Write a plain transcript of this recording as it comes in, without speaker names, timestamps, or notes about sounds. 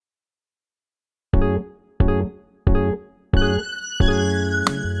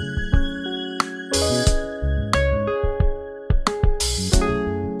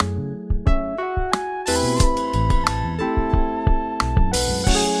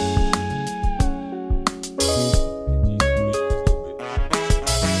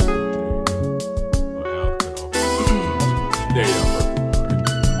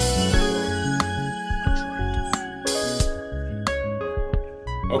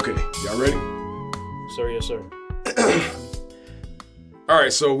Okay, y'all ready? Sir, yes, sir. All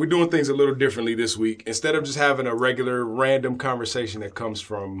right, so we're doing things a little differently this week. Instead of just having a regular random conversation that comes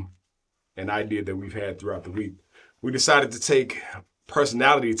from an idea that we've had throughout the week, we decided to take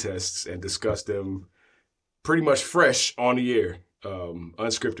personality tests and discuss them pretty much fresh on the air,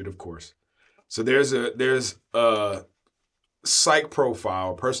 unscripted, of course. So there's a psych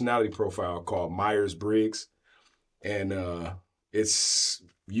profile, personality profile called Myers-Briggs, and it's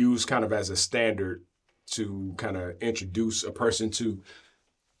used kind of as a standard to kind of introduce a person to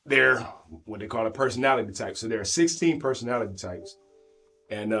their, what they call a personality type. So there are 16 personality types.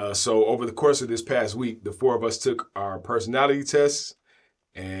 And so over the course of this past week, the four of us took our personality tests,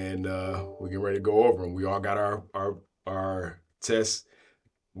 and we're getting ready to go over them. We all got our tests.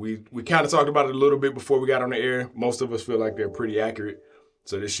 We kind of talked about it a little bit before we got on the air. Most of us feel like they're pretty accurate,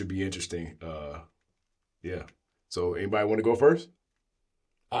 so this should be interesting. Yeah. So anybody want to go first?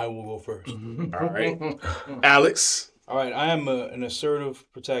 I will go first. All right. Alex. All right, I am an assertive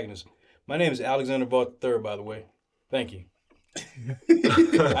protagonist. My name is Alexander Vaught III, by the way. Thank you.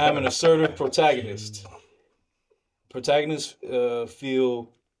 I am an assertive protagonist. Protagonists feel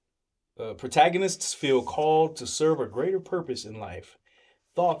called to serve a greater purpose in life.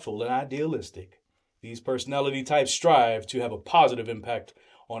 Thoughtful and idealistic. These personality types strive to have a positive impact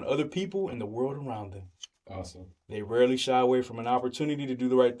on other people and the world around them. Awesome. They rarely shy away from an opportunity to do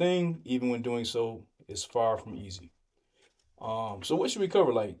the right thing, even when doing so is far from easy. So what should we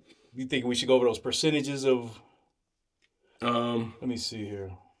cover? Like, you think we should go over those percentages of? Let me see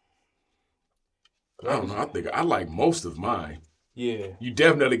here. I don't know. I think I like most of mine. Yeah. You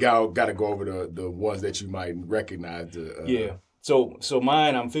definitely got to go over the ones that you might recognize. Yeah. So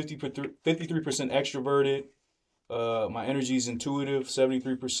mine, I'm 53% extroverted. My energy is intuitive,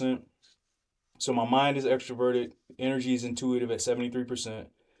 73%. So my mind is extroverted, energy is intuitive at 73%.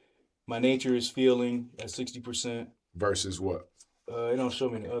 My nature is feeling at 60%. Versus what? It don't show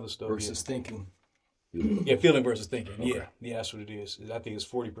me the other stuff. Versus thinking. Yeah, feeling versus thinking. Okay. Yeah, that's what it is. I think it's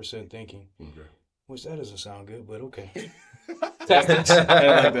 40% thinking. Okay. Which that doesn't sound good, but okay.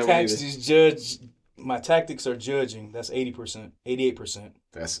 My tactics are judging. That's 80%, 88%.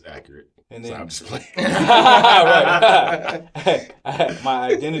 That's accurate. And So then I'm just playing. right. My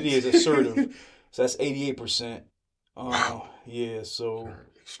identity is assertive. So that's 88%. Yeah, so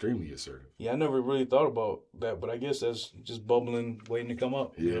Extremely assertive. yeah, I never really thought about that, but I guess that's just bubbling, waiting to come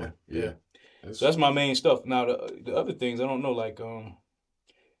up. Yeah. So that's my main stuff. Now the other things I don't know, like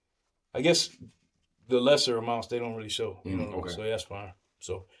I guess the lesser amounts they don't really show. You know, okay. so that's fine.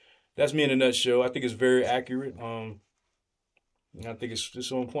 So that's me in a nutshell. I think it's very accurate. And I think it's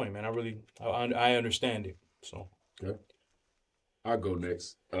just on point, man. I understand it. So Okay. I'll go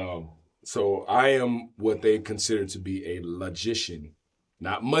next. So I am what they consider to be a logician,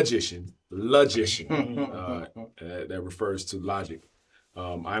 not magician, logician. That refers to logic.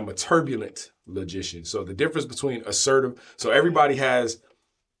 I'm a turbulent logician. So the difference between assertive, so everybody has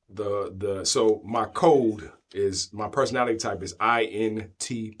so my code is, my personality type is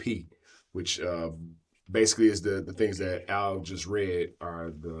INTP, which basically is the things that Al just read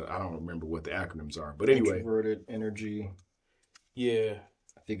are I don't remember what the acronyms are, but anyway. Introverted, energy. yeah.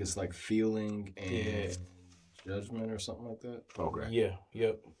 I think it's like feeling and judgment or something like that. Okay. Yeah.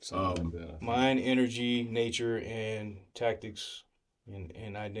 Yep. Something like that. Mind, energy, nature, and tactics,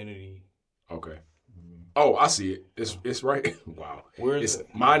 and identity. Okay. Oh, I see it. It's right. Wow. Where is it?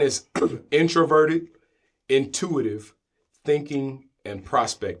 Mine is introverted, intuitive, thinking, and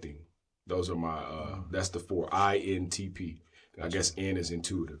prospecting. Those are my. That's the four. INTP. Gotcha. I guess N is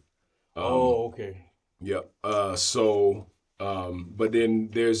intuitive. Okay. Yep. But then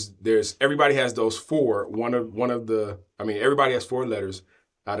there's everybody has those four. Everybody has four letters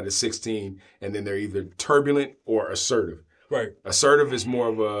out of the 16, and then they're either turbulent or assertive. Right. Assertive is more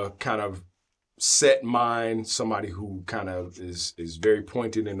of a kind of set mind, somebody who kind of is very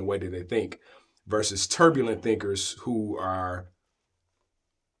pointed in the way that they think, versus turbulent thinkers who are,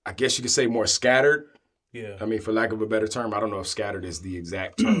 I guess you could say, more scattered. Yeah. I mean, for lack of a better term, I don't know if scattered is the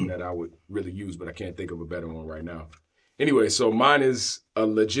exact term that I would really use, but I can't think of a better one right now. Anyway, so mine is a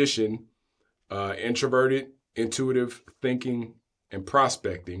logician, introverted, intuitive, thinking, and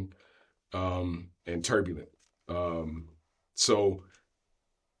prospecting, and turbulent. I'll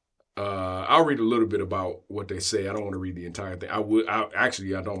read a little bit about what they say. I don't want to read the entire thing. I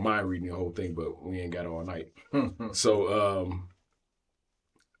don't mind reading the whole thing, but we ain't got all night. So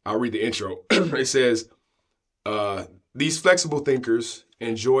I'll read the intro. It says, these flexible thinkers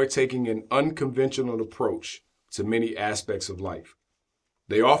enjoy taking an unconventional approach to many aspects of life.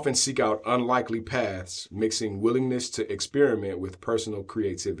 They often seek out unlikely paths, mixing willingness to experiment with personal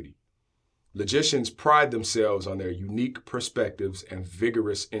creativity. Logicians pride themselves on their unique perspectives and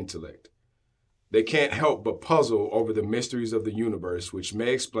vigorous intellect. They can't help but puzzle over the mysteries of the universe, which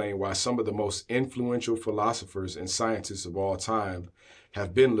may explain why some of the most influential philosophers and scientists of all time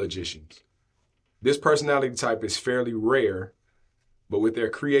have been logicians. This personality type is fairly rare, but with their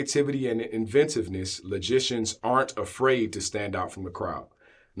creativity and inventiveness, logicians aren't afraid to stand out from the crowd.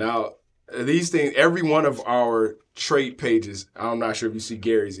 Now, these things, every one of our trait pages, I'm not sure if you see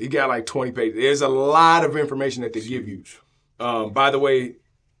Gary's, he got like 20 pages. There's a lot of information that they give you. By the way,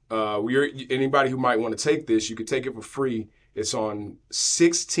 anybody who might want to take this, you could take it for free. It's on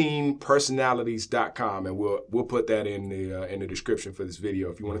 16personalities.com, and we'll put that in the description for this video.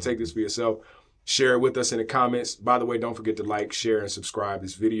 If you want to take this for yourself, share it with us in the comments. By the way, don't forget to like, share, and subscribe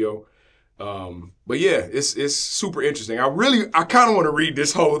this video. But yeah, it's super interesting. I kind of want to read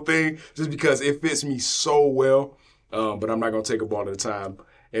this whole thing just because it fits me so well. But I'm not going to take up all of the time.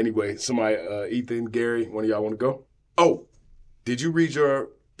 Anyway, somebody, Ethan, Gary, one of y'all want to go? Oh, did you read your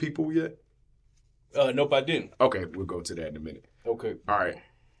people yet? Nope, I didn't. Okay, we'll go to that in a minute. Okay. All right.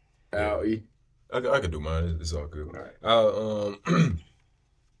 Al, E? I can do mine. It's all good. All right.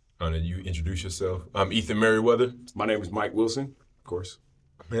 I'll you introduce yourself. I'm Ethan Merriweather. My name is Mike Wilson, of course.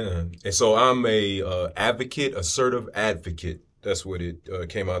 Man. And so I'm a assertive advocate. That's what it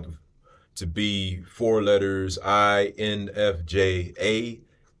came out to be. 4 letters, INFJA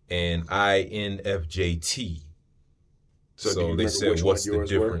and INFJT. So they said, what's the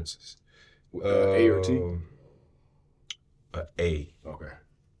difference? A or T? A. Okay.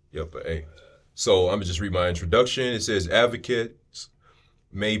 Yep, A. So I'm going to just read my introduction. It says, advocates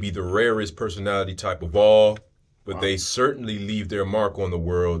may be the rarest personality type of all, but they certainly leave their mark on the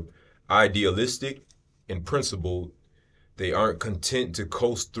world. Idealistic and principled, they aren't content to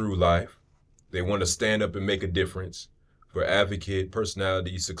coast through life. They want to stand up and make a difference. For advocate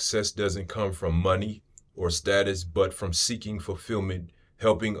personality, success doesn't come from money or status, but from seeking fulfillment,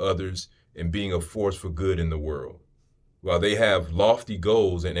 helping others, and being a force for good in the world. While they have lofty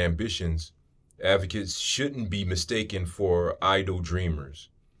goals and ambitions, advocates shouldn't be mistaken for idle dreamers.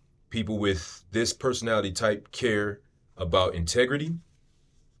 People with this personality type care about integrity,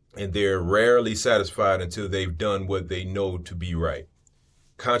 and they're rarely satisfied until they've done what they know to be right.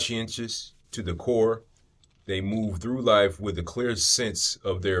 Conscientious to the core, they move through life with a clear sense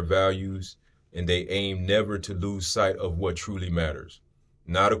of their values, and they aim never to lose sight of what truly matters.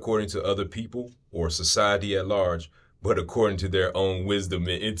 Not according to other people or society at large, but according to their own wisdom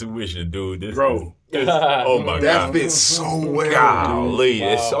and intuition, dude. Bro, oh my God. That fits so well. Golly, Wow.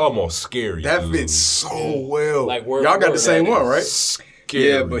 it's almost scary. That dude. fits so well. Like y'all got the same one, right? Scary,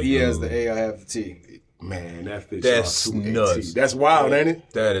 Yeah, but he has dude. the A, I have the T. Man, that fits That's y'all to a nuts. T. That's wild, ain't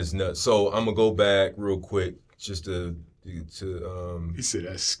it? That is nuts. So I'm gonna go back real quick just to He said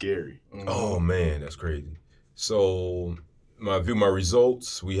that's scary. oh man, that's crazy. So my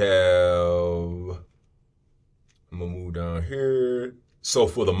results. We have, I'm gonna move down here. So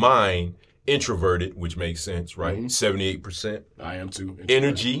for the mind, introverted, which makes sense, right? 78%. I am too.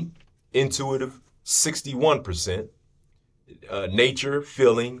 Energy, intuitive, 61%. Nature,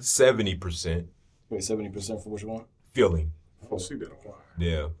 feeling, 70%. Wait, 70% for which one? Feeling. I don't see that on mine.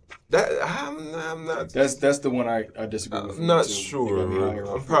 Yeah. That I'm not. That's the one I disagree with. I'm not too. sure. They got me higher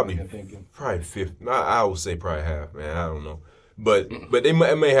I'm on probably feeling and thinking. 50. I would say probably half, man. I don't know. But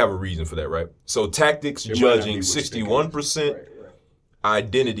it may have a reason for that, right? So tactics, It might not be judging, what you think it is. 61%. Right.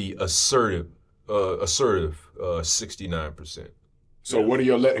 Identity, assertive, 69%. So what are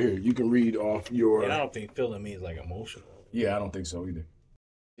your here? You can read off your. And I don't think feeling means like emotional. Yeah, I don't think so either.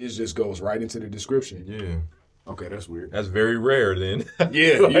 It just goes right into the description. Yeah. Okay, that's weird. That's very rare then.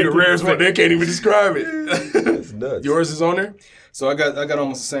 Yeah, Like, you're the rarest one. They can't even describe it. That's nuts. Yours is on there? So I got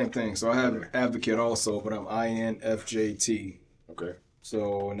almost the same thing. So I have advocate also, but I'm INFJT. Okay.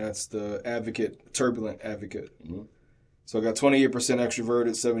 So, and that's the advocate, turbulent advocate. Mhm. So I got 28%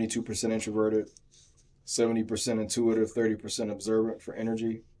 extroverted, 72% introverted, 70% intuitive, 30% observant for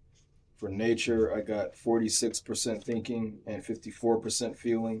energy. For nature, I got 46% thinking and 54%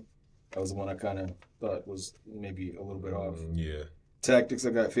 feeling. That was the one I kind of thought was maybe a little bit off. Yeah. Tactics,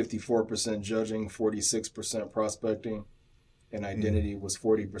 I got 54% judging, 46% prospecting, and identity was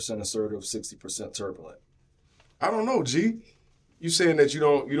 40% assertive, 60% turbulent. I don't know, G. You saying that you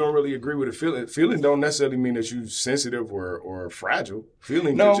don't really agree with a feeling. Feeling don't necessarily mean that you sensitive or fragile.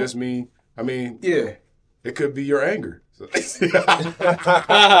 Feeling No. could just mean, I mean, Yeah. it could be your anger. So-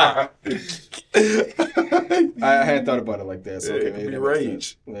 I hadn't thought about it like that. So Yeah, okay, it could maybe be that makes rage.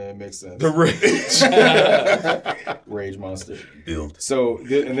 sense. Yeah, it makes sense. The rage. Rage monster. Build. So,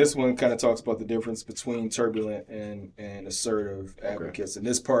 and this one kind of talks about the difference between turbulent and assertive advocates. And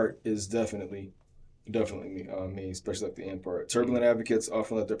this part is definitely me, especially like the end part. Turbulent advocates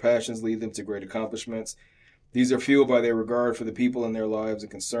often let their passions lead them to great accomplishments. These are fueled by their regard for the people in their lives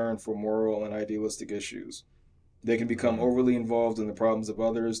and concern for moral and idealistic issues. They can become overly involved in the problems of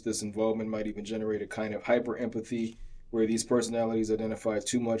others. This involvement might even generate a kind of hyper-empathy where these personalities identify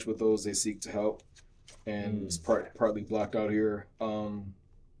too much with those they seek to help. And it's partly blocked out here.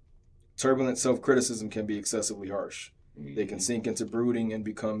 Turbulent self-criticism can be excessively harsh. They can sink into brooding and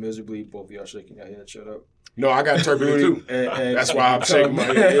become miserably, both of y'all shaking your head, shut up. No, I got turbulent too. And That's why I'm shaking my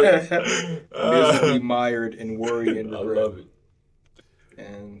head. Miserably mired in worry and regret. I love it.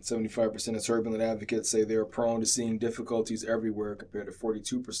 And 75% of turbulent advocates say they are prone to seeing difficulties everywhere compared to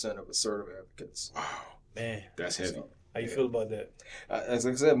 42% of assertive advocates. Wow, Man, that's heavy. So, how you feel about that? as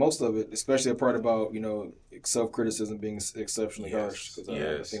I said, most of it, especially the part about, self-criticism being exceptionally harsh. Because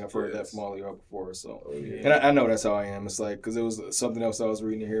I think I've heard that from all of y'all before. So, and I know that's how I am. It's like, because it was something else I was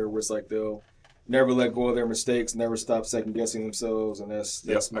reading here where it's like they'll never let go of their mistakes, never stop second-guessing themselves. And that's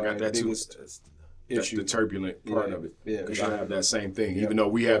I my got that too. biggest That's issue. the turbulent part of it. Yeah, Because for I sure. have that same thing. Yep. Even though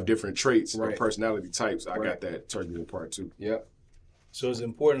we have different traits or Right. personality types, I Right. got that turbulent part too. Yep. So is it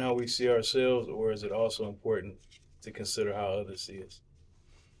important how we see ourselves, or is it also important to consider how others see us?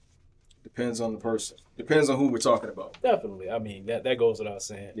 Depends on the person. Depends on who we're talking about. Definitely. I mean, that goes without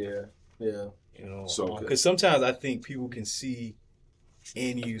saying. Yeah. So- Because sometimes I think people can see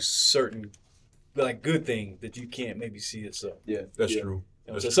in you certain, like, good things that you can't maybe see yourself. Yeah. That's yeah. true.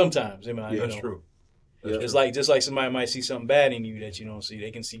 So sometimes, I mean, That's true. It's like just like somebody might see something bad in you that you don't see. They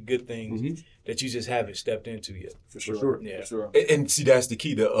can see good things that you just haven't stepped into yet. For sure. sure. Yeah. For sure. And see, that's the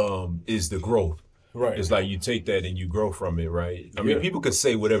key to is the growth. Right. It's like you take that and you grow from it, right? I mean, people could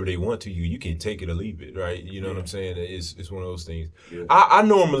say whatever they want to you. You can take it or leave it, right? You know what I'm saying? It's one of those things. Yeah. I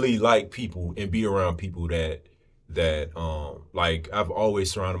normally like people and be around people that like I've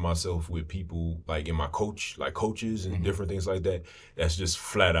always surrounded myself with people like in my coaches and different things like that. That's just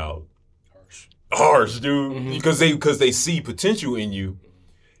flat out harsh, dude. Because they see potential in you.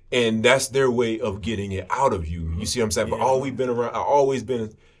 And that's their way of getting it out of you. You see what I'm saying? But I've always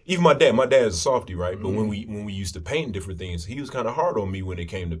been, even my dad is a softie, right? But when we used to paint different things, he was kind of hard on me when it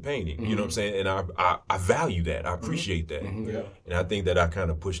came to painting. You know what I'm saying? And I value that. I appreciate that. Yeah. And I think that I kind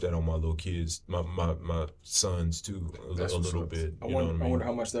of push that on my little kids, my sons too, a little bit. I You know what I mean? wonder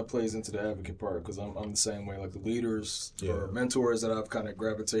how much that plays into the advocate part, because I'm the same way. Like the leaders or Yeah. mentors that I've kind of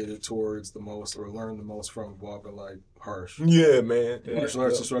gravitated towards the most or learned the most from have all been like harsh. Yeah, man. Martial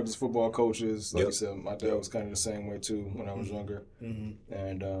arts instructors, football coaches. Like Yep. you said, my dad was kind of the same way too when I was younger.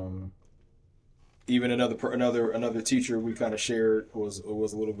 And even another teacher we kind of shared was a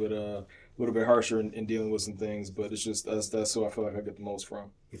little bit harsher in dealing with some things. But it's just that's who I feel like I get the most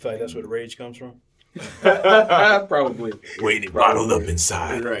from. You feel like that's where the rage comes from? Probably. Waiting bottled up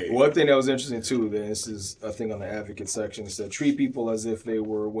inside. Right. One thing that was interesting too, then this is a thing on the advocate section, is that treat people as if they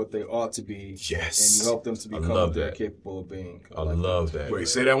were what they ought to be, Yes. and you help them to I become love what they're that. capable of being. I like love that. Wait,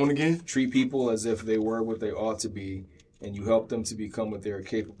 say that one again. treat people as if they were what they ought to be, and you help them to become what they're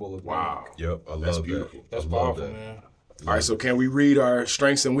capable of Wow. Yep, I That's love beautiful. that. That's I love powerful, that. man. All right, so can we read our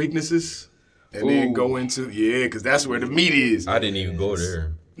strengths and weaknesses? And then Ooh. go into, because that's where the meat is. I didn't even go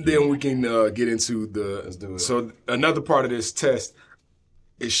there. Then we can get into Let's do the. it. So another part of this test,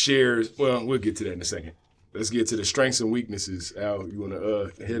 it shares. Well, we'll get to that in a second. Let's get to the strengths and weaknesses. Al, you want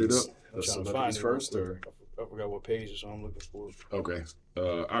to hit it up? Let's Trying to select find these it first, real or quick. I forgot what page it's on. I'm looking for it. Okay,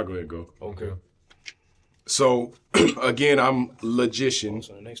 I'll go ahead and go. Okay. So again, I'm logician.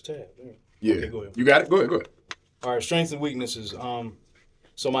 So the next tab. There. Yeah, Okay, go ahead. you got it. Go ahead. All right, strengths and weaknesses.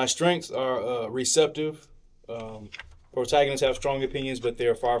 So my strengths are receptive. Protagonists have strong opinions, but they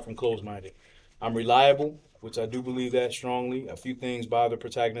are far from closed-minded. I'm reliable, which I do believe that strongly. A few things bother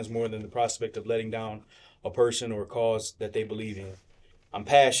protagonists more than the prospect of letting down a person or a cause that they believe in. I'm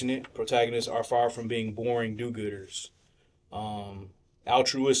passionate. Protagonists are far from being boring do-gooders.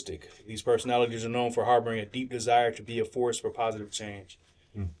 Altruistic. These personalities are known for harboring a deep desire to be a force for positive change.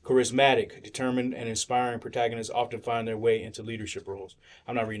 Charismatic, determined, and inspiring protagonists often find their way into leadership roles.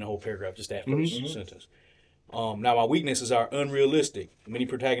 I'm not reading the whole paragraph, just that first sentence. Now, my weaknesses are unrealistic. Many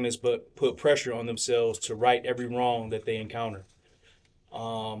protagonists put pressure on themselves to right every wrong that they encounter.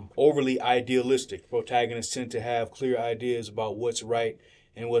 Overly idealistic. Protagonists tend to have clear ideas about what's right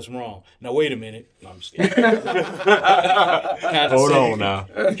and what's wrong. Now, wait a minute. No, I'm just kidding. Hold on now.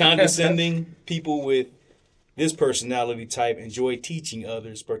 Condescending people with This personality type enjoy teaching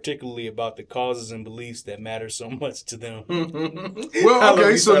others, particularly about the causes and beliefs that matter so much to them. Well,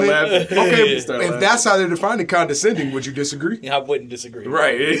 okay, so then, okay, if that's how they're defining condescending, would you disagree? I wouldn't disagree.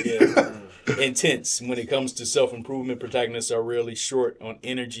 Right. Yeah. Intense. When it comes to self-improvement, protagonists are rarely short on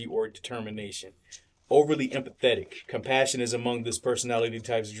energy or determination. Overly empathetic. Compassion is among this personality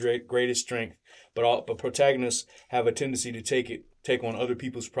type's greatest strength, but protagonists have a tendency to take on other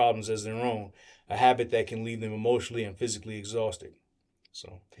people's problems as their own, a habit that can leave them emotionally and physically exhausted.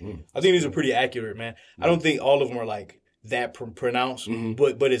 So I think these are pretty accurate, man. I don't think all of them are like that pronounced,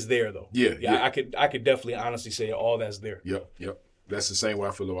 but it's there though. Yeah. I could definitely honestly say all that's there. Yep. That's the same way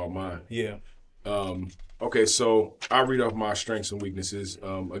I feel about mine. Yeah. Okay, so I'll read off my strengths and weaknesses.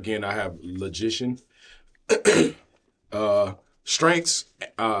 Again, I have logician. Strengths,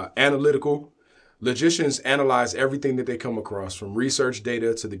 analytical. Logicians analyze everything that they come across, from research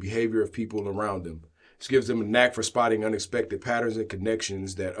data to the behavior of people around them. This gives them a knack for spotting unexpected patterns and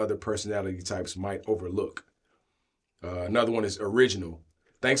connections that other personality types might overlook. Another one is original.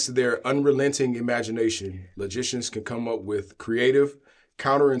 Thanks to their unrelenting imagination, logicians can come up with creative,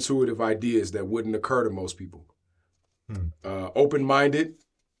 counterintuitive ideas that wouldn't occur to most people. Open-minded.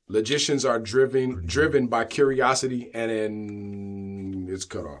 Logicians are driven by curiosity and it's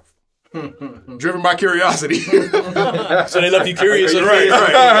cut off. Driven by curiosity. So they left you curious. Right.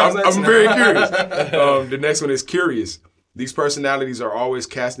 I'm very curious. The next one is curious. These personalities are always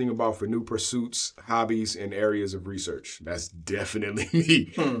casting about for new pursuits, hobbies, and areas of research. That's definitely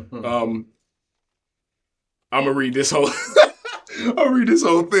me. I'm gonna read this whole. I'll read this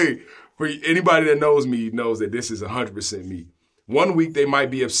whole thing. For anybody that knows me knows that this is 100% me. One week they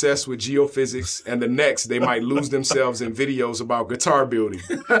might be obsessed with geophysics, and the next they might lose themselves in videos about guitar building.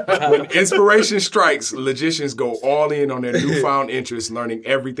 When inspiration strikes, logicians go all in on their newfound interest, learning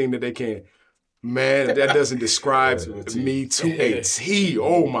everything that they can. Man, that doesn't describe me to a T.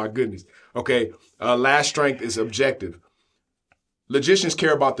 Oh my goodness. Okay, last strength is objective. Logicians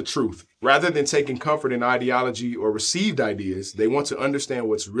care about the truth. Rather than taking comfort in ideology or received ideas, they want to understand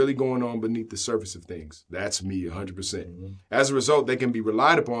what's really going on beneath the surface of things. That's me 100%. As a result, they can be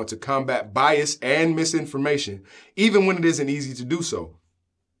relied upon to combat bias and misinformation, even when it isn't easy to do so.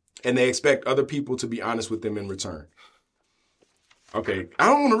 And they expect other people to be honest with them in return. Okay, I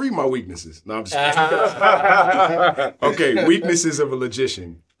don't want to read my weaknesses. No, I'm just kidding. Okay, weaknesses of a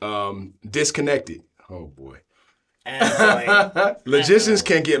logician. Disconnected. Oh, boy. Logicians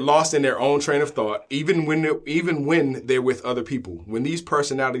can get lost in their own train of thought, even when they're with other people. When these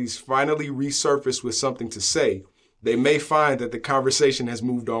personalities finally resurface with something to say, they may find that the conversation has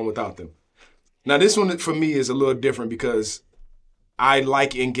moved on without them. Now, this one for me is a little different because I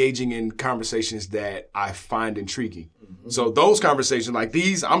like engaging in conversations that I find intriguing. So those conversations like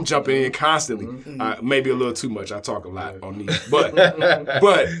these, I'm jumping in constantly. Maybe a little too much. I talk a lot on these, but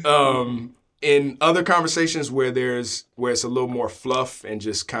in other conversations where it's a little more fluff and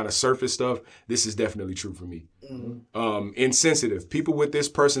just kind of surface stuff, this is definitely true for me. Insensitive. People with this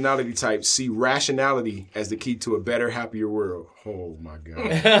personality type see rationality as the key to a better, happier world. Oh my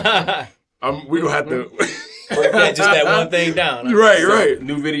God. We're gonna have to break just that one thing down. Huh? Right.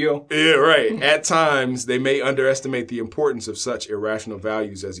 New video. Yeah, right. At times, they may underestimate the importance of such irrational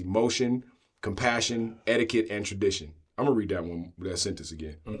values as emotion, compassion, etiquette, and tradition. I'm gonna read that sentence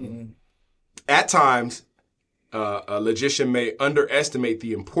again. At times, a logician may underestimate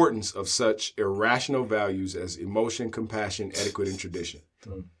the importance of such irrational values as emotion, compassion, etiquette, and tradition.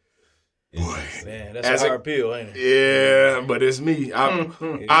 Boy, man, that's a hard pill, ain't it? Yeah, but it's me.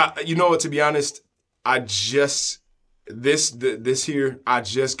 You know what? To be honest, I just I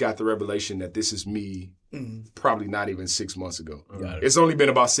just got the revelation that this is me. Probably not even 6 months ago. It's only been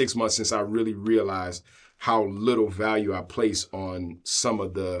about 6 months since I really realized how little value I place on some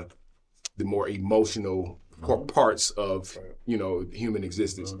of the more emotional parts of human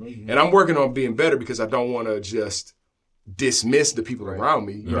existence. And I'm working on being better because I don't want to just dismiss the people around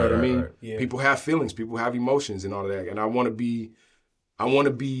me. You know what I mean? Right. Yeah. People have feelings, people have emotions and all of that. And I want to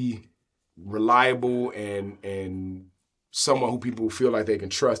be reliable and someone who people feel like they can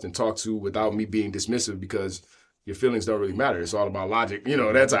trust and talk to without me being dismissive, because your feelings don't really matter. It's all about logic. I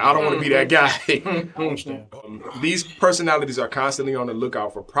don't want to be that guy. I understand. These personalities are constantly on the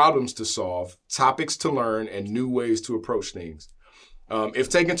lookout for problems to solve, topics to learn, and new ways to approach things. If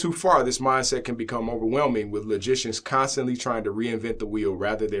taken too far, this mindset can become overwhelming, with logicians constantly trying to reinvent the wheel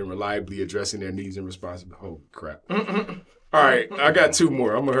rather than reliably addressing their needs and responsibilities. Oh, crap. All right, I got two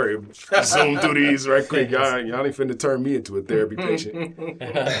more. I'm going to hurry zoom through these right quick. Y'all ain't finna turn me into a therapy patient.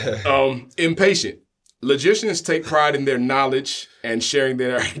 Impatient. Logicians take pride in their knowledge and sharing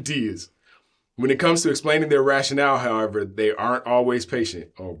their ideas. When it comes to explaining their rationale, however, they aren't always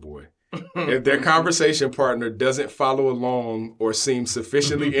patient. Oh, boy. If their conversation partner doesn't follow along or seem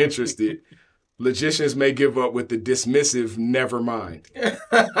sufficiently interested, logicians may give up with the dismissive never mind.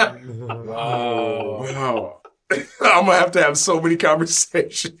 Wow. I'm going to have so many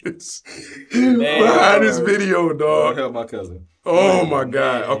conversations behind this video, dog. Help my cousin. Oh, my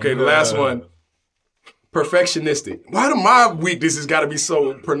God. Okay, the last one. Perfectionistic. Why do my weaknesses got to be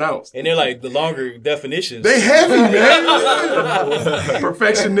so pronounced? And they're like the longer definitions. They heavy, man.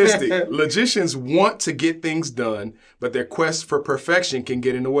 Perfectionistic. Logicians want to get things done, but their quest for perfection can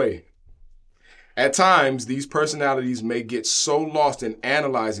get in the way. At times, these personalities may get so lost in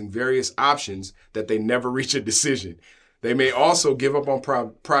analyzing various options that they never reach a decision. They may also give up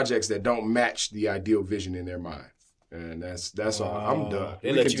on projects that don't match the ideal vision in their mind. And that's all. I'm done.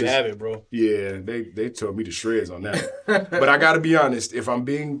 They let you have it, bro. Yeah, they tore me to shreds on that. But I got to be honest. If I'm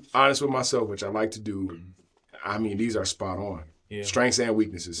being honest with myself, which I like to do, I mean, these are spot on. Yeah. Strengths and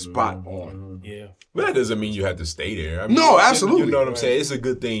weaknesses, spot on. Yeah. But that doesn't mean you have to stay there. I mean, no, absolutely. You know what I'm saying? It's a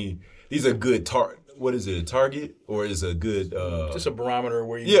good thing. These are good what is it, a target? Or is a good... just a barometer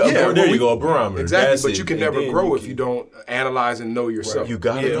where you... there you go, a barometer. Exactly, but you can never grow if you don't analyze and know yourself. Right. You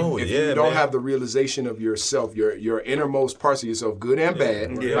got to know it, If you don't have the realization of yourself, your innermost parts of yourself, good and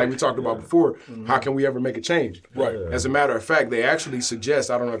bad, like we talked about before, how can we ever make a change? Right. As a matter of fact, they actually suggest,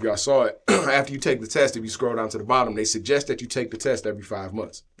 I don't know if y'all saw it, after you take the test, if you scroll down to the bottom, they suggest that you take the test every 5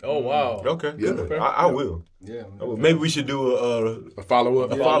 months. Oh, wow. Okay, good. Yeah. I will. Yeah. Maybe we should do a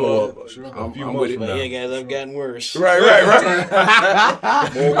follow-up. A follow-up. Sure. I'm with it. Yeah, guys, I've gotten worse. Right.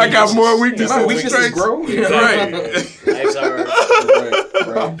 I got more weaknesses. My weaknesses grow. Right. Life's hard.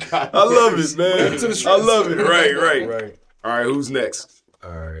 Right. I love it, man. I love it. Right. All right, who's next?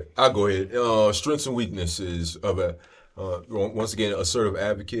 All right, I'll go ahead. Strengths and weaknesses of once again, assertive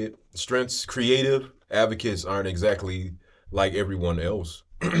advocate. Strengths, creative. Advocates aren't exactly like everyone else.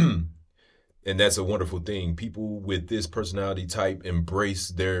 And that's a wonderful thing. People with this personality type embrace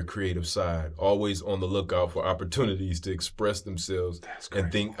their creative side, always on the lookout for opportunities to express themselves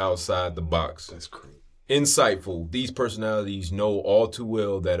and think outside the box. That's great. Insightful. These personalities know all too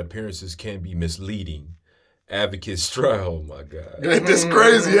well that appearances can be misleading. Advocates strive. Oh my God. That's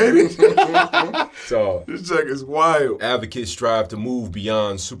crazy, ain't it? So this check is wild. Advocates strive to move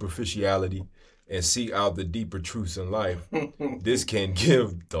beyond superficiality and seek out the deeper truths in life. This can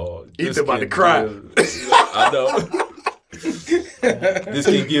give, dog. He's about to cry. I know. This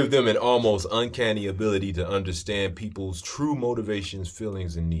can give them an almost uncanny ability to understand people's true motivations,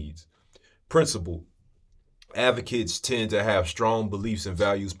 feelings, and needs. Principle. Advocates tend to have strong beliefs and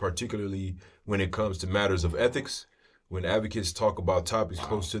values, particularly when it comes to matters of ethics. When advocates talk about topics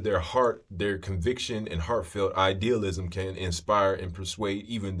close to their heart, their conviction and heartfelt idealism can inspire and persuade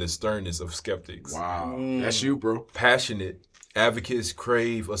even the sternest of skeptics. Wow. That's you, bro. Passionate. Advocates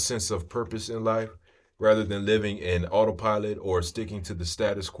crave a sense of purpose in life rather than living in autopilot or sticking to the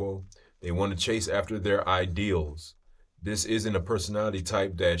status quo. They want to chase after their ideals. This isn't a personality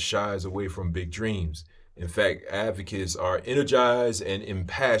type that shies away from big dreams. In fact, advocates are energized and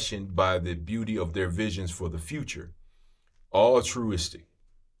impassioned by the beauty of their visions for the future. Altruistic.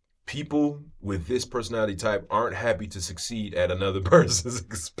 People with this personality type aren't happy to succeed at another person's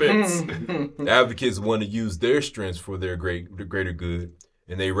expense. Advocates want to use their strengths for their greater good,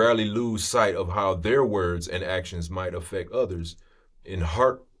 and they rarely lose sight of how their words and actions might affect others. In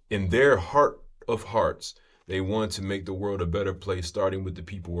their heart of hearts, they want to make the world a better place, starting with the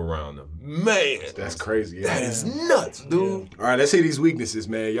people around them. Man, that's crazy. That is nuts, dude. All right, let's hear these weaknesses,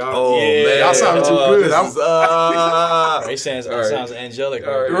 man. Y'all, man, y'all sound too good. It sounds angelic.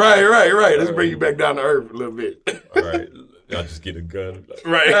 Right. Let's bring you back down to earth a little bit. All right. I'll just get a gun.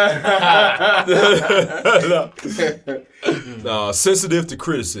 Right. Sensitive to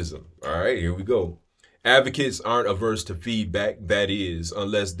criticism. All right, here we go. Advocates aren't averse to feedback, that is,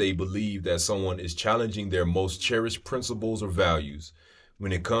 unless they believe that someone is challenging their most cherished principles or values.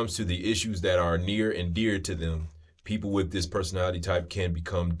 When it comes to the issues that are near and dear to them, people with this personality type can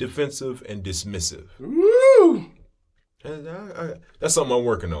become defensive and dismissive. Woo! That's something I'm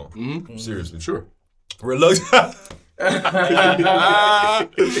working on. Mm-hmm. Seriously. Sure. Reluctant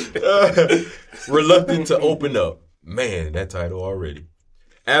to open up. Man, that title already.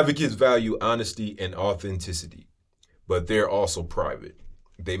 Advocates value honesty and authenticity, but they're also private.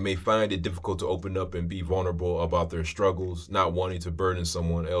 They may find it difficult to open up and be vulnerable about their struggles, not wanting to burden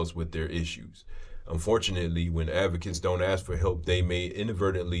someone else with their issues. Unfortunately, when advocates don't ask for help, they may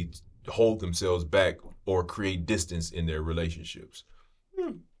inadvertently hold themselves back or create distance in their relationships.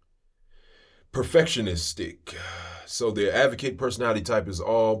 Perfectionistic. So the advocate personality type is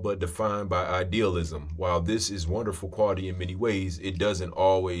all but defined by idealism. While this is wonderful quality in many ways, it doesn't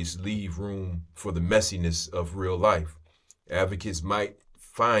always leave room for the messiness of real life. Advocates might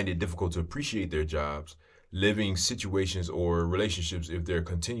find it difficult to appreciate their jobs, living situations, or relationships if they're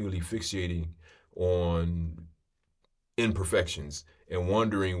continually fixating on imperfections and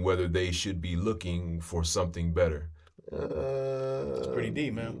wondering whether they should be looking for something better. It's pretty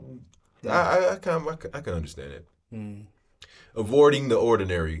deep, man. I can understand it. Avoiding the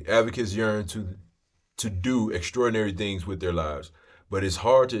ordinary. Advocates yearn to do extraordinary things with their lives, but it's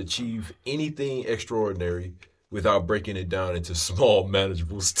hard to achieve anything extraordinary without breaking it down into small,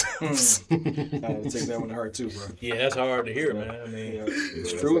 manageable steps. I had to take that one to heart too, bro. Yeah, that's hard to hear, man. I mean, Yeah,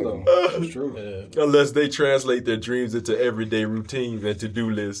 it's true though. It's true. Unless they translate their dreams into everyday routines and to-do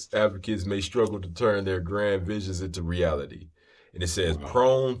lists, advocates may struggle to turn their grand visions into reality. And it says,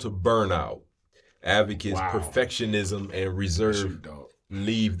 prone to burnout. Advocates' perfectionism and reserve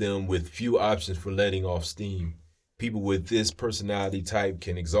leave them with few options for letting off steam. People with this personality type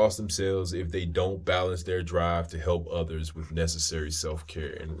can exhaust themselves if they don't balance their drive to help others with necessary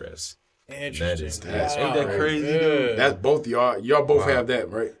self-care and rest. interesting. Ain't that crazy, Yeah. dude? That's both y'all. Y'all both have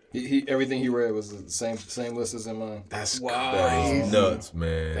that, right? He everything he read was the same list as in mine. That's That's nuts,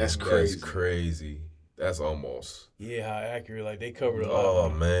 man. That's crazy. That's crazy. That's almost. Yeah, how accurate. Like, they covered a lot. Oh,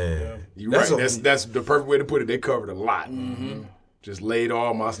 man. You're That's right. a- That's the perfect way to put it. They covered a lot. Just laid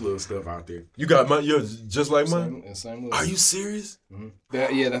all my little stuff out there. You got mine. You're just like mine. Same list. Are you serious?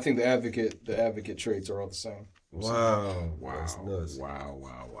 I think the advocate traits are all the same. Wow. That's nuts.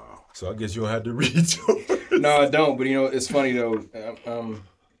 Wow. So I guess you don't have to read yours. No, I don't. But it's funny though.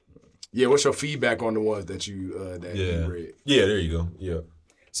 Yeah, what's your feedback on the ones that you you read? Yeah, there you go. Yeah.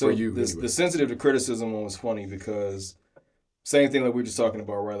 So For you, the anyway. sensitive to criticism one was funny because same thing like we were just talking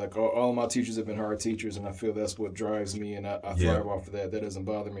about, right? Like all of my teachers have been hard teachers, and I feel that's what drives me, and I thrive off of that. That doesn't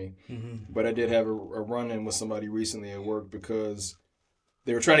bother me. But I did have a run-in with somebody recently at work because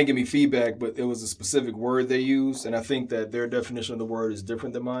they were trying to give me feedback, but it was a specific word they used, and I think that their definition of the word is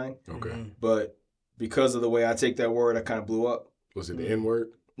different than mine. Okay. But because of the way I take that word, I kind of blew up. Was it the N word?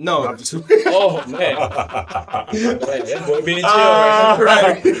 No, Oh, man. That boy being chill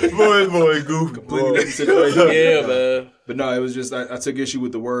right boy, goof. completely different situation. now. Yeah, man. But no, it was just I took issue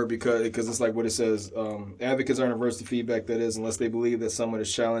with the word because it's like what it says. Advocates aren't averse to feedback, that is, unless they believe that someone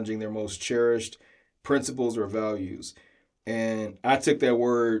is challenging their most cherished principles or values. And I took that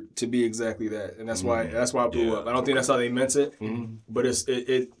word to be exactly that, and that's why I blew up. I don't think that's how they meant it, but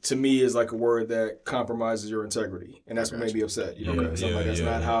it to me is like a word that compromises your integrity, and that's what made me upset. You know, because I'm like, that's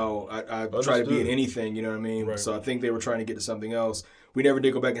not how I try to be in anything. You know what I mean? Right. So I think they were trying to get to something else. We never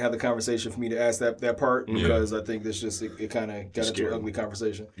did go back and have the conversation for me to ask that part because I think this just it kind of got into an ugly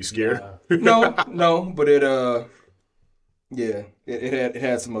conversation. You scared? No, but it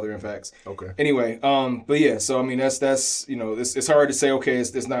had some other impacts. Okay. Anyway, but yeah, so I mean that's it's hard to say okay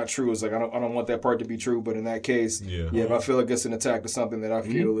it's not true. It's like I don't want that part to be true, but in that case, if I feel like it's an attack to something that I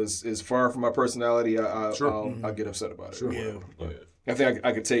feel is far from my personality, I'll get upset about it. Sure. Yeah. I think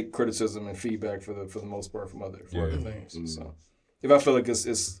I could take criticism and feedback for the most part from other things. So if I feel like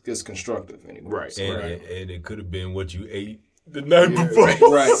it's constructive anyway. Right. And it could have been what you ate the night before.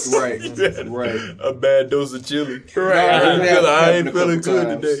 Right. A bad dose of chili. Right. I ain't feeling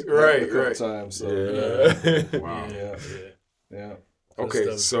good today. Right. Times, so, Wow. yeah. Okay,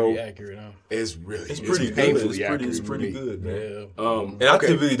 Stuff's so pretty accurate, huh? it's really It's pretty good. painfully It's accurate pretty for me. good, man. Yeah. And I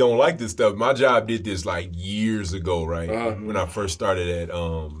typically don't like this stuff. My job did this like years ago, right? When I first started at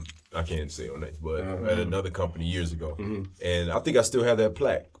I can't say on that, but at another company years ago. And I think I still have that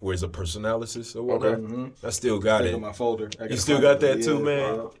plaque where it's a personalysis or whatnot. I still got it. In my folder. You still got that too,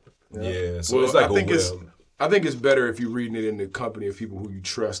 man? Yeah. So Well, it's like I think it's better if you're reading it in the company of people who you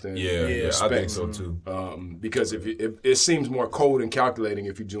trust and I respect. think so too. Because if it seems more cold and calculating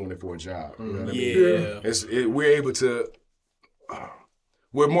if you're doing it for a job. You know what I mean? Yeah. We're able to.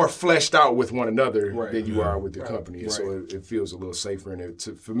 We're more fleshed out with one another than you are with your company, and so it feels a little safer. And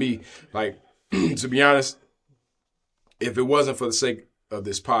for me, like to be honest, if it wasn't for the sake of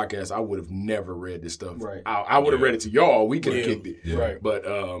this podcast, I would have never read this stuff. Right. I would have read it to y'all. We could have kicked it. Yeah. Right. But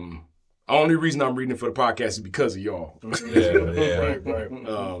only reason I'm reading it for the podcast is because of y'all. Right.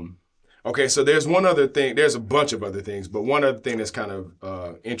 Okay, so there's one other thing. There's a bunch of other things, but one other thing that's kind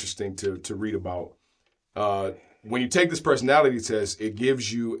of interesting to read about. When you take this personality test, it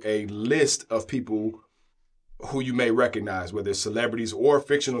gives you a list of people who you may recognize, whether it's celebrities or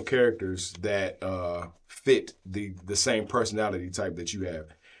fictional characters that fit the same personality type that you have.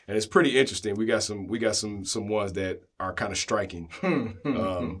 And it's pretty interesting. We got some ones that are kind of striking.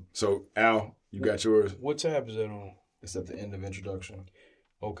 So Al, You got yours? What tab is that on? It's at the end of introduction.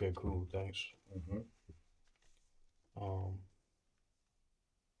 Okay, cool. Thanks.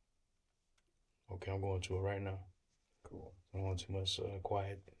 Okay, I'm going to it right now. Cool. I don't want too much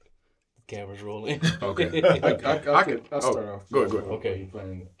quiet. Camera's rolling. Okay. I'll start off. Go ahead. Okay.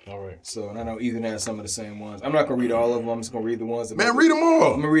 Playing. All right. So, and I know Ethan has some of the same ones. I'm not gonna read all of them. I'm just gonna read the ones that Man, read them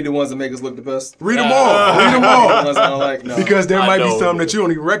all. I'm gonna read the ones that make us look the best. Read them all. Read them The all. ones I don't like. No. Because there might be know. some that you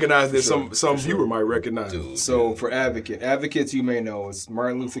don't even recognize that some viewer might recognize. So for advocates you may know is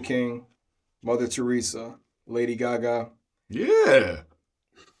Martin Luther King, Mother Teresa, Lady Gaga. Yeah.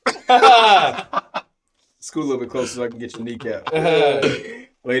 Scoot a little bit closer so I can get your kneecap.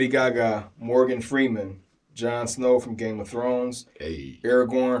 Lady Gaga, Morgan Freeman, Jon Snow from Game of Thrones, Hey.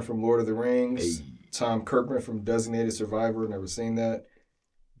 Aragorn from Lord of the Rings, Tom Kirkman from Designated Survivor, never seen that.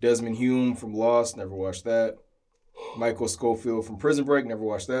 Desmond Hume from Lost, never watched that. Michael Scofield from Prison Break, never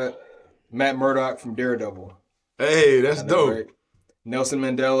watched that. Matt Murdock from Daredevil. Hey, that's I know, dope. right? Nelson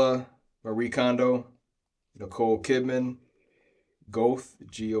Mandela, Marie Kondo, Nicole Kidman, Goethe,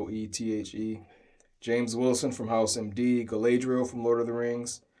 Goethe, James Wilson from House MD, Galadriel from Lord of the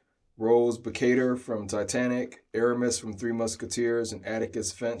Rings, Rose Bukater from Titanic, Aramis from Three Musketeers, and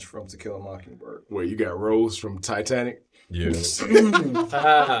Atticus Finch from To Kill a Mockingbird. Wait, you got Rose from Titanic? Yeah. That's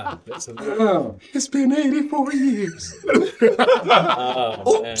It's been 84 years.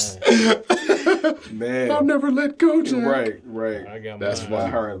 Oops. Man. I'll never let go, Jack. Right. I got That's mine.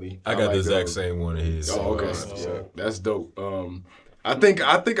 fine. Harley. I got like the exact those. same one of his. Oh, okay. Yeah. That's dope. I think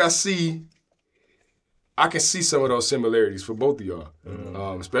I see. I can see some of those similarities for both of y'all,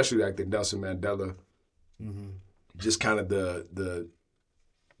 especially like the Nelson Mandela. Just kind of the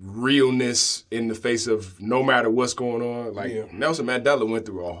realness in the face of no matter what's going on. Like Nelson Mandela went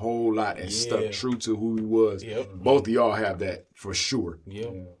through a whole lot and stuck true to who he was. Yep. Both of y'all have that for sure. Yeah.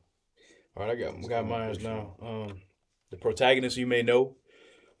 All right, I got mine now. The protagonists you may know: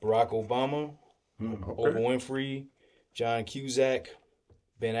 Barack Obama, Oprah Winfrey, John Cusack,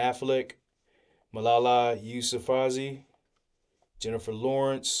 Ben Affleck, Malala Yousafzai, Jennifer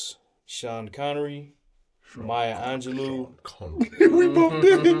Lawrence, Sean Connery, Maya Angelou. We both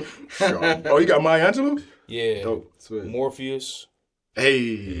did. Oh, you got Maya Angelou? Yeah. Dope. Sweet. Morpheus,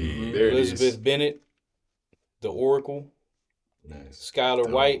 Hey, there it is. Elizabeth Bennet, The Oracle, Nice. Skylar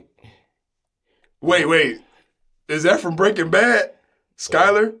White. Wait. Is that from Breaking Bad?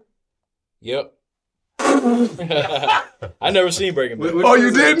 Skylar? Yep. I never seen Breaking Bad. Oh,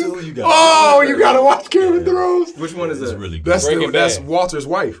 you didn't? You gotta watch Game of Thrones. Which one is It's that? really good. That's Bad. Walter's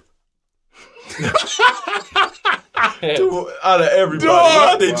wife. Dude, out of everybody, Dog,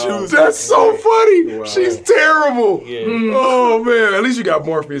 why they choose? That's so funny. Wow. She's terrible. Yeah. Oh man, at least you got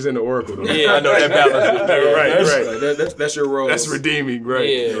Morpheus in the Oracle. Though. Yeah, I know that balance. right. That's your role. That's redeeming, right?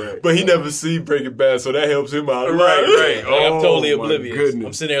 Yeah. Right. But he never seen Breaking Bad, so that helps him out. Right. Like, I'm totally Oh, my oblivious. goodness.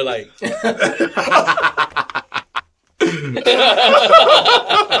 I'm sitting there like,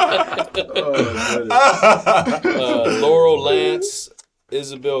 Laurel Lance,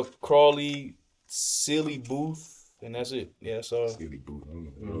 Isabel Crawley, Silly Booth, and that's it. Yeah, that's all.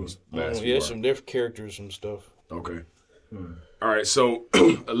 Yeah, some different characters, some stuff. Okay. All right. So,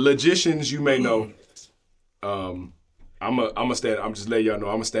 logicians, you may know. I'm stand. I'm just letting y'all know.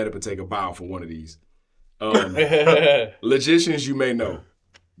 I'm gonna stand up and take a bow for one of these. Logicians, you may know.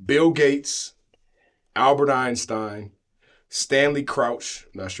 Bill Gates, Albert Einstein, Stanley Crouch.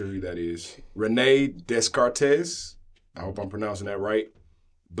 Not sure who that is. Rene Descartes. I hope I'm pronouncing that right.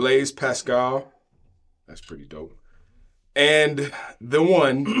 Blaise Pascal. That's pretty dope. And the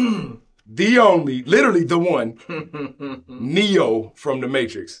one. The only, literally the one, Neo from The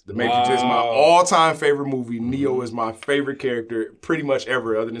Matrix. The Matrix is my all-time favorite movie. Neo is my favorite character pretty much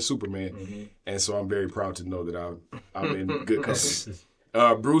ever other than Superman. And so I'm very proud to know that I'm in good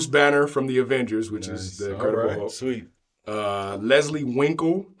company. Bruce Banner from The Avengers, which is the Incredible Hulk. Sweet. Leslie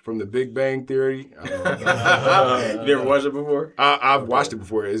Winkle from The Big Bang Theory. You never watched it before? I've watched it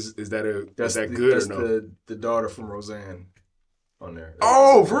before. Is that good That's or no? the daughter from Roseanne on there.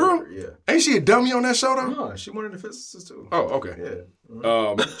 Oh, for real? Yeah. Ain't she a dummy on that show though? No, she wanted the physicist too. Oh, okay.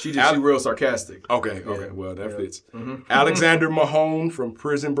 Yeah. She real sarcastic. Okay. Well, that fits. Alexander Mahone from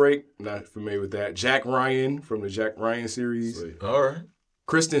Prison Break. Not familiar with that. Jack Ryan from the Jack Ryan series. Sweet. All right.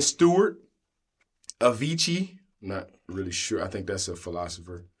 Kristen Stewart. Avicii. Not really sure. I think that's a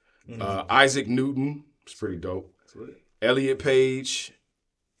philosopher. Isaac Newton. It's pretty dope. Sweet. Elliot Page.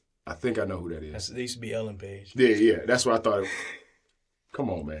 I think I know who that is. They used to be Ellen Page. Yeah. That's what I thought. Come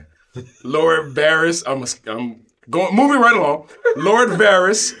on, man. Lord Varys. I'm moving right along. Lord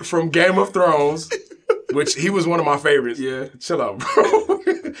Varys from Game of Thrones. which he was one of my favorites. Yeah. Chill out, bro.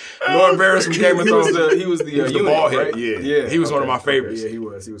 Lord Varys from Game of Thrones. He was the eunuch, bald head. right? Yeah. He was one of my favorites. Yeah, he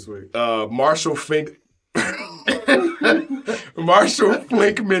was. He was sweet. Marshall Flinkman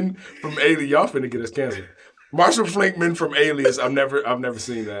from Alias. Y'all finna get us canceled. Marshall Flinkman from Alias. I've never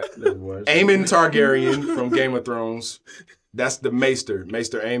seen that. Aemon Targaryen from Game of Thrones. That's the Maester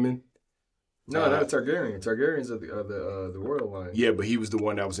Aemon. No, not Targaryen. Targaryens are the royal line. Yeah, but he was the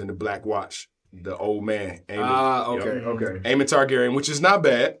one that was in the Black Watch. The old man. Aemon. Okay. Aemon Targaryen, which is not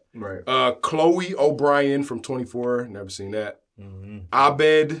bad. Right. Chloe O'Brien from 24. Never seen that.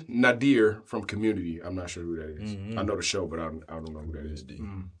 Abed Nadir from Community. I'm not sure who that is. I know the show, but I don't know who that is.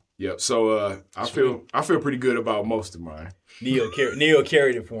 Yep. So I feel pretty good about most of mine. Neo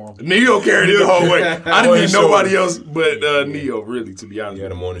carried it for him. Neo carried it the whole way. I didn't need nobody else but Neo, really, to be honest. You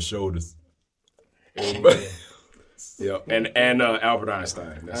had him on his shoulders. Yep. And Albert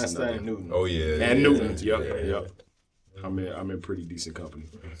Einstein. That's Einstein and Newton. Oh yeah. And Newton. Yeah. Yep. I'm in pretty decent company.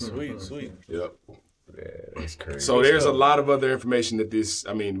 Sweet. Yep. Yeah, that's crazy. So there's a lot of other information that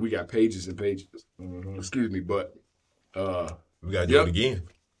we got pages and pages. Excuse me, but we gotta do it again.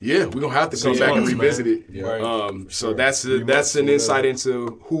 yeah, we're gonna have to come back and revisit it. Yeah. Right. So that's an insight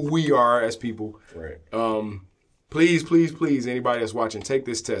into who we are as people. Right. Please, anybody that's watching, take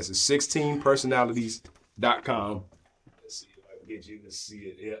this test. It's 16personalities.com. Let's see if I can get you to see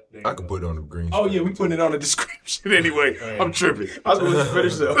it. Yeah, I could put it on the green. Oh yeah, we putting it on the description anyway. I'm tripping. I was going to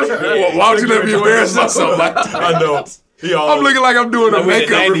finish that. Well, why would you let me embarrass myself like that? I know. I'm looking like I'm doing a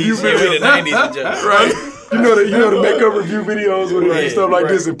makeup review Yeah, we video, the 90s. right? You know the makeup review videos where they do stuff like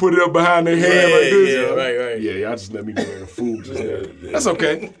this and put it up behind their hand like this. Yeah, right. Yeah, y'all just let me do it a fool. That's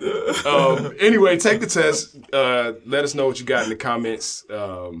okay. Anyway, take the test. Let us know what you got in the comments.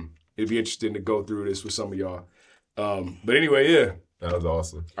 It'd be interesting to go through this with some of y'all. But anyway, yeah. That was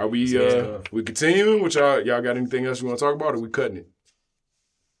awesome. Are we continuing? Which y'all got anything else you want to talk about, or we cutting it?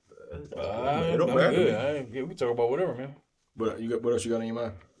 I'm don't matter. good. We can talk about whatever, man. What else you got in your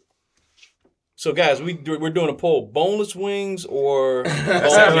mind? So, guys, we're doing a poll: boneless wings or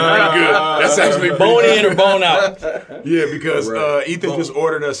That's actually pretty good. That's actually pretty bone good. in or bone out? Yeah, because Ethan just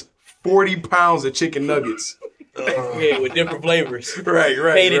ordered us 40 pounds of chicken nuggets. Yeah, with different flavors, Right.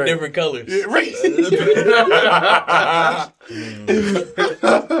 painted different colors. Yeah, right.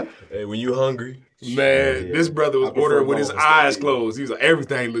 Hey, when you hungry, Man, this brother was ordering with his eyes closed. He was like,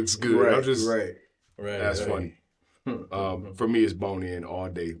 everything looks good. I'm just, right. that's funny. For me, it's bone in all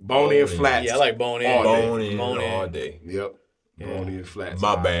day. Bone in flats. Yeah, I like bone in. All day. bone in Bone in. all day. Yep. Bone in flats.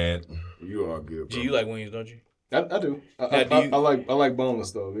 My bad. You are good, bro. G, you like wings, don't you? I do. I like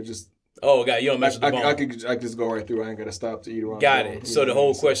boneless though. It just Oh, God, you don't mess with the bone. I could just go right through. I ain't gotta stop to eat around. Got the bone. it. So the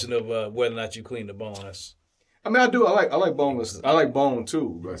whole question of whether or not you clean the bone, that's I mean, I do. I like boneless. I like bone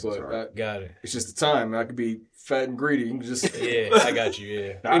too. But got it. it's just the time. I could be fat and greedy. You can just Yeah, I got you.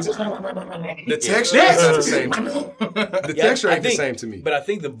 Yeah. The texture ain't the same to me. The texture ain't the same to me. But I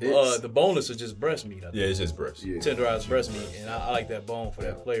think the boneless is just breast meat. I think. Yeah, it's just breast. Yeah. Tenderized breast meat, and I like that bone for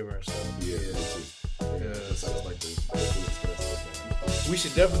that flavor and stuff. Yeah, that sounds like the We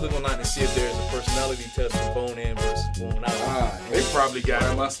should definitely look online and see if there's a personality test for bone in versus bone out. they probably got Why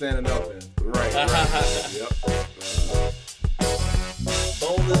am him. I standing up then? Right. Yep.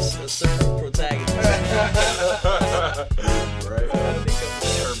 Boneless assertive protagonist. Right.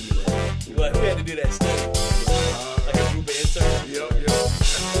 We had to do that study.